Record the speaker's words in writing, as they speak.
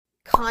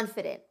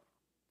Confident,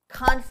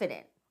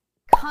 confident,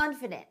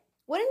 confident.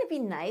 Wouldn't it be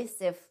nice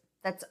if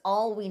that's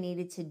all we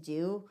needed to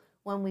do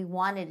when we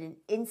wanted an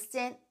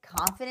instant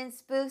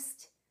confidence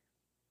boost?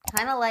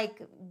 Kind of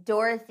like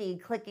Dorothy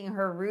clicking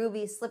her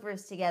ruby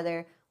slippers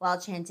together while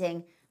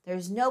chanting,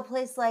 "There's no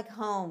place like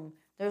home.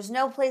 There's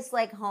no place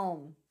like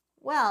home."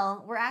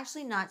 Well, we're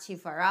actually not too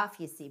far off,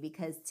 you see,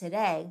 because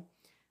today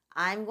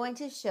I'm going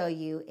to show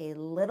you a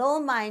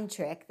little mind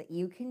trick that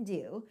you can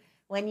do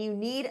when you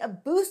need a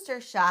booster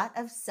shot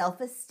of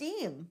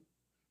self-esteem.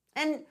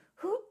 And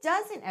who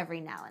doesn't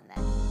every now and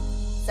then?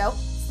 So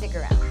stick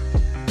around.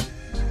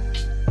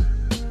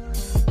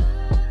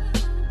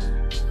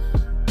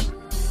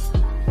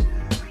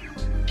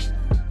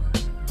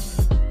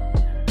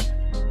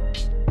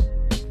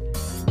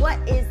 What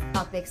is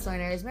up,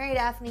 Explorers? Mary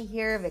Daphne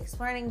here of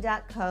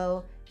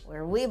exploring.co,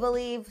 where we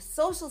believe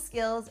social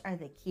skills are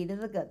the key to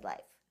the good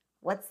life.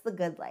 What's the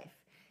good life?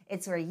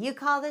 It's where you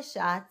call the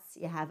shots,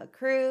 you have a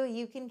crew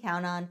you can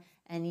count on,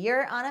 and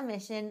you're on a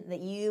mission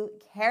that you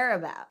care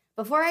about.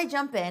 Before I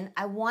jump in,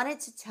 I wanted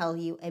to tell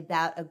you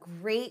about a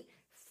great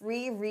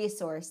free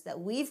resource that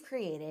we've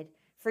created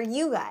for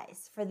you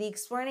guys, for the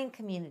exploring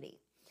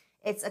community.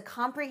 It's a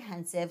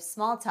comprehensive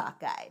small talk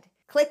guide.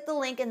 Click the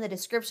link in the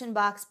description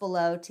box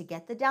below to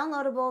get the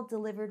downloadable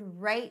delivered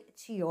right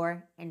to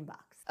your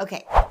inbox.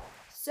 Okay,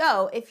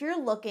 so if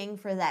you're looking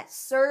for that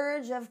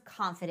surge of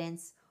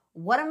confidence,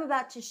 what I'm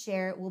about to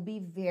share will be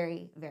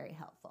very, very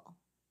helpful.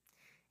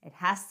 It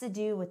has to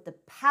do with the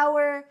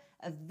power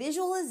of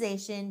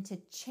visualization to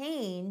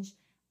change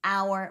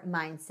our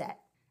mindset.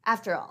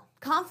 After all,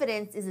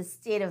 confidence is a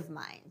state of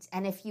mind,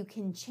 and if you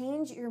can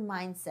change your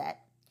mindset,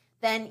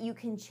 then you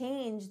can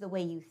change the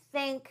way you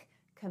think,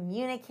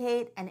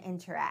 communicate, and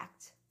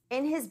interact.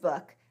 In his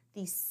book,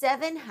 The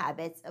 7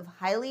 Habits of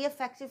Highly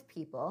Effective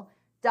People,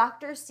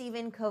 Dr.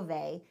 Stephen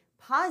Covey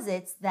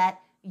posits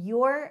that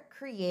your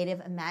creative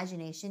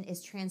imagination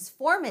is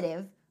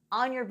transformative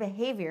on your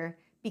behavior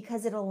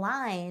because it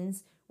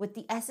aligns with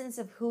the essence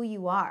of who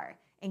you are,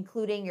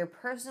 including your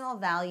personal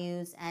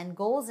values and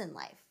goals in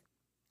life.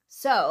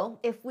 So,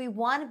 if we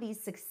want to be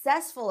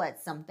successful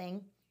at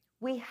something,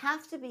 we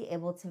have to be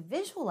able to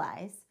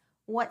visualize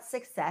what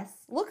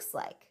success looks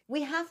like.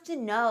 We have to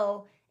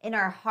know in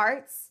our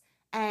hearts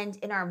and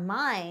in our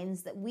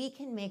minds that we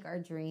can make our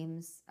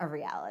dreams a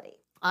reality.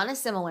 On a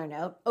similar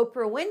note,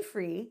 Oprah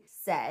Winfrey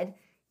said,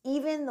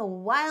 "Even the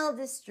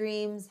wildest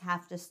dreams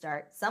have to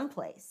start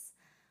someplace.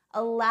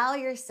 Allow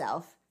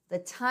yourself the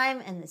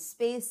time and the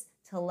space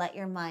to let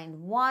your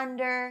mind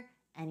wander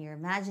and your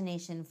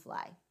imagination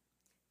fly.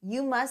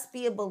 You must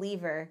be a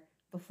believer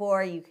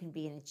before you can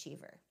be an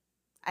achiever."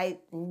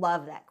 I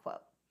love that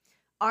quote.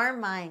 Our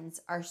minds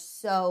are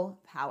so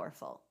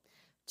powerful.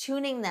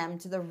 Tuning them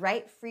to the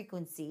right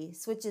frequency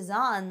switches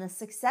on the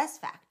success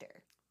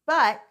factor.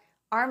 But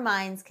our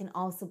minds can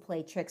also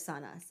play tricks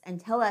on us and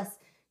tell us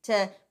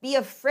to be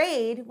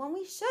afraid when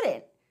we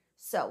shouldn't.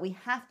 So we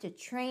have to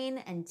train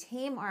and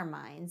tame our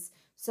minds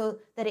so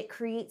that it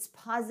creates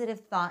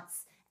positive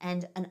thoughts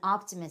and an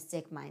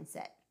optimistic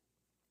mindset.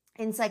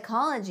 In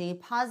psychology,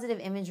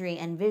 positive imagery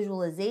and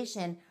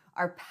visualization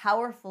are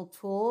powerful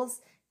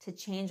tools to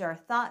change our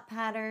thought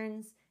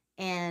patterns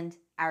and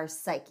our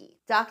psyche.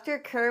 Dr.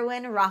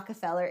 Kerwin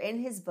Rockefeller, in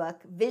his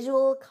book,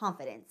 Visual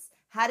Confidence,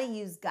 How to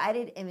Use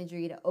Guided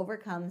Imagery to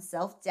Overcome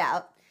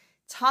Self-Doubt,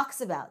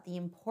 talks about the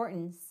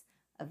importance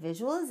of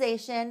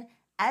visualization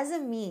as a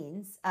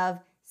means of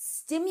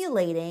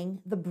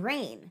stimulating the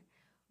brain.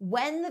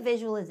 When the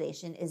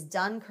visualization is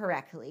done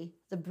correctly,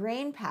 the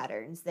brain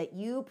patterns that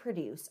you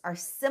produce are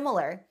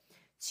similar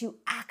to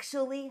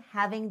actually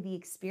having the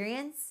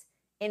experience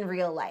in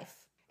real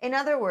life. In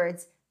other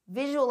words,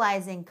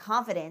 visualizing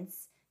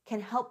confidence can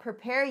help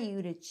prepare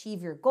you to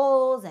achieve your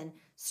goals and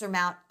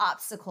surmount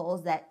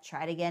obstacles that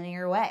try to get in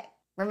your way.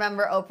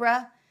 Remember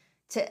Oprah?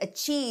 To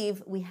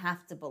achieve, we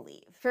have to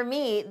believe. For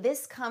me,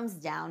 this comes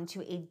down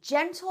to a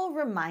gentle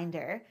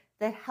reminder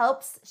that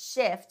helps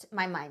shift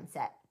my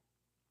mindset.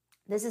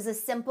 This is a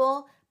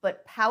simple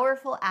but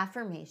powerful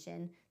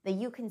affirmation that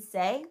you can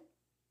say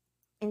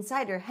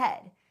inside your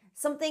head.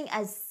 Something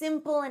as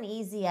simple and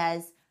easy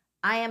as,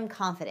 "I am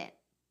confident.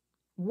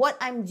 What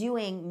I'm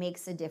doing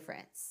makes a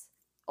difference."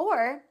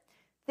 Or,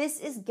 "This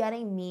is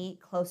getting me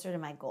closer to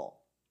my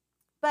goal."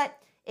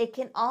 But it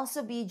can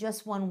also be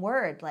just one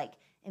word like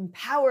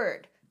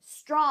empowered,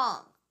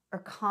 strong, or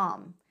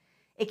calm.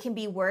 It can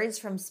be words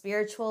from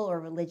spiritual or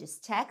religious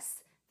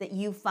texts that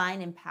you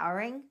find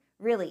empowering,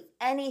 really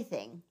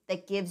anything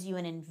that gives you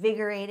an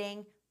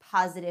invigorating,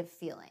 positive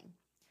feeling.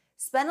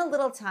 Spend a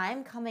little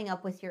time coming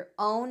up with your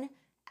own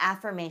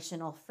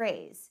affirmational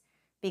phrase,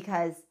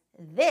 because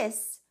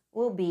this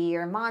will be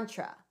your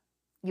mantra,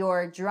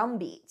 your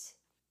drumbeat.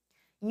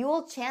 You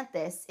will chant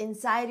this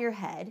inside your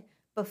head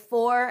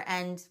before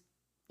and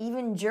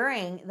even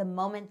during the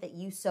moment that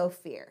you so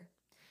fear.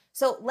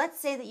 So let's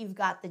say that you've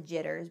got the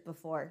jitters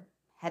before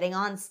heading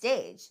on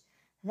stage.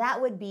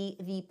 That would be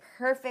the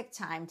perfect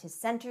time to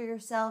center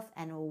yourself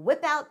and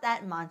whip out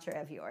that mantra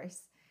of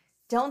yours.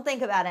 Don't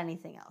think about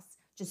anything else.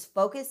 Just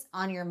focus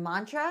on your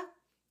mantra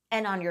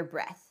and on your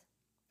breath.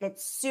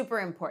 It's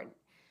super important.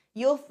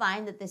 You'll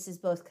find that this is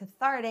both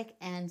cathartic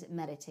and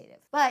meditative.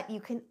 But you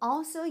can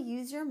also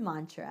use your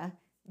mantra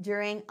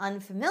during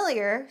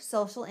unfamiliar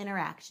social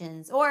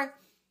interactions or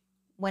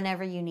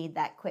whenever you need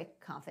that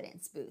quick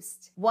confidence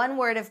boost. One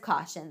word of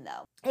caution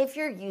though, if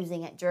you're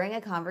using it during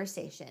a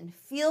conversation,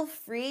 feel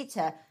free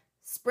to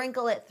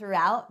sprinkle it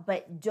throughout,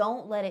 but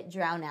don't let it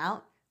drown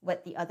out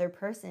what the other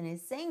person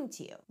is saying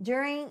to you.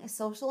 During a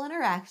social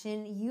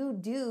interaction, you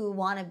do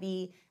want to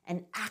be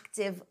an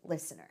active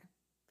listener.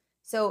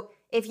 So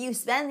if you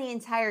spend the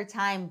entire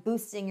time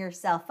boosting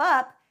yourself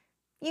up,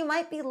 you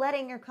might be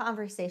letting your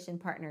conversation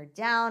partner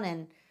down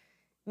and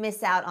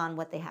miss out on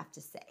what they have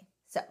to say.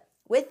 So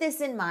with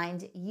this in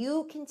mind,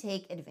 you can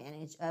take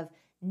advantage of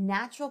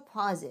natural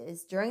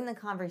pauses during the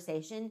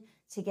conversation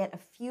to get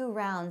a few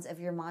rounds of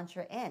your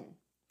mantra in.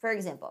 For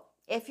example,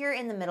 if you're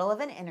in the middle of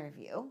an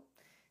interview,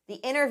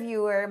 the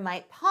interviewer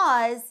might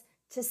pause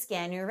to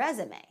scan your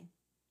resume.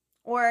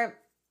 Or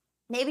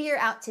maybe you're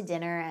out to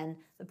dinner and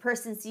the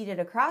person seated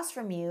across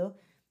from you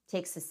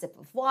takes a sip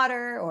of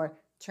water or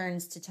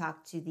turns to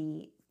talk to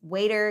the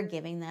waiter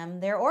giving them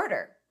their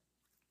order.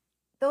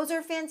 Those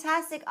are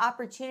fantastic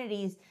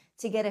opportunities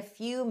to get a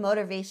few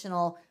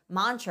motivational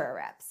mantra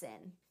reps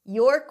in.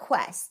 Your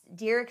quest,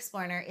 dear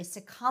Explorer, is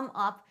to come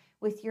up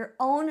with your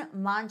own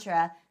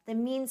mantra that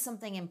means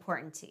something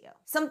important to you.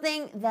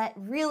 Something that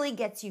really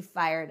gets you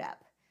fired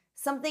up.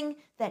 Something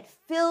that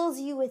fills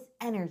you with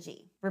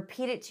energy.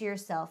 Repeat it to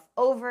yourself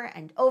over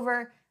and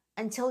over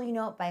until you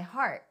know it by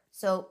heart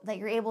so that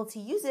you're able to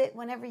use it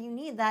whenever you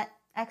need that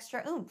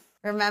extra oomph.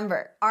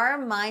 Remember, our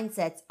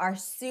mindsets are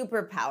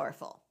super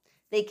powerful.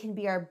 They can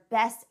be our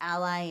best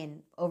ally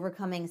in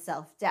overcoming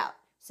self-doubt.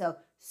 So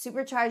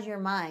supercharge your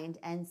mind,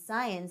 and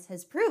science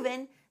has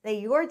proven that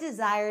your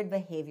desired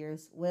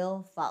behaviors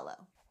will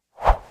follow.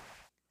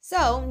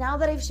 So now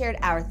that I've shared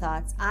our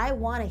thoughts, I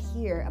want to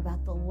hear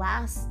about the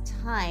last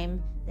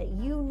time that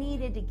you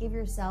needed to give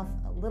yourself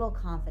a little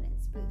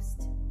confidence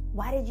boost.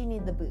 Why did you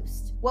need the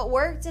boost? What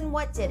worked and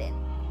what didn't?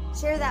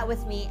 Share that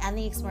with me and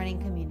the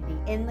Exploring community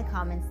in the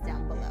comments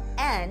down below.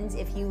 And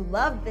if you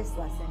loved this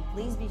lesson,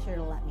 please be sure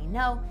to let me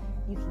know.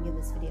 You can give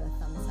this video a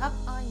thumbs up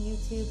on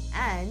YouTube,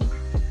 and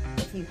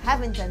if you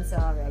haven't done so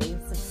already,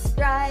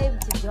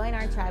 subscribe to join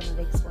our tribe of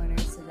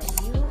Explorers so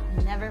that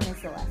you never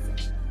miss a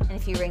lesson. And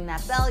if you ring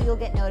that bell, you'll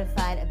get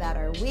notified about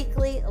our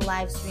weekly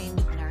live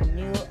streams and our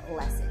new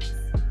lessons.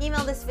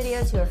 Email this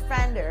video to a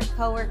friend or a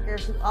coworker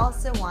who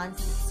also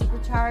wants to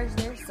supercharge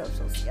their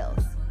social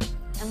skills.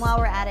 And while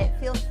we're at it,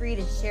 feel free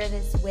to share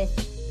this with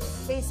your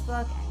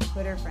Facebook and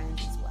Twitter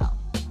friends as well.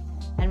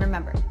 And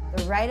remember,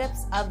 the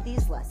write-ups of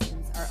these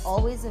lessons are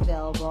always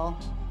available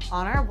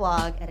on our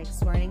blog at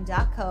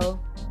exploring.co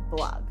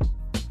blog.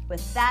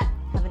 With that,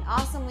 have an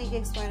awesome week,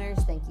 Explorers.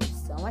 Thank you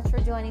so much for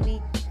joining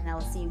me, and I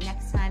will see you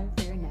next time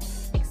for your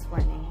next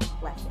Exploring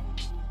lesson.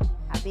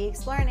 Happy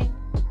exploring!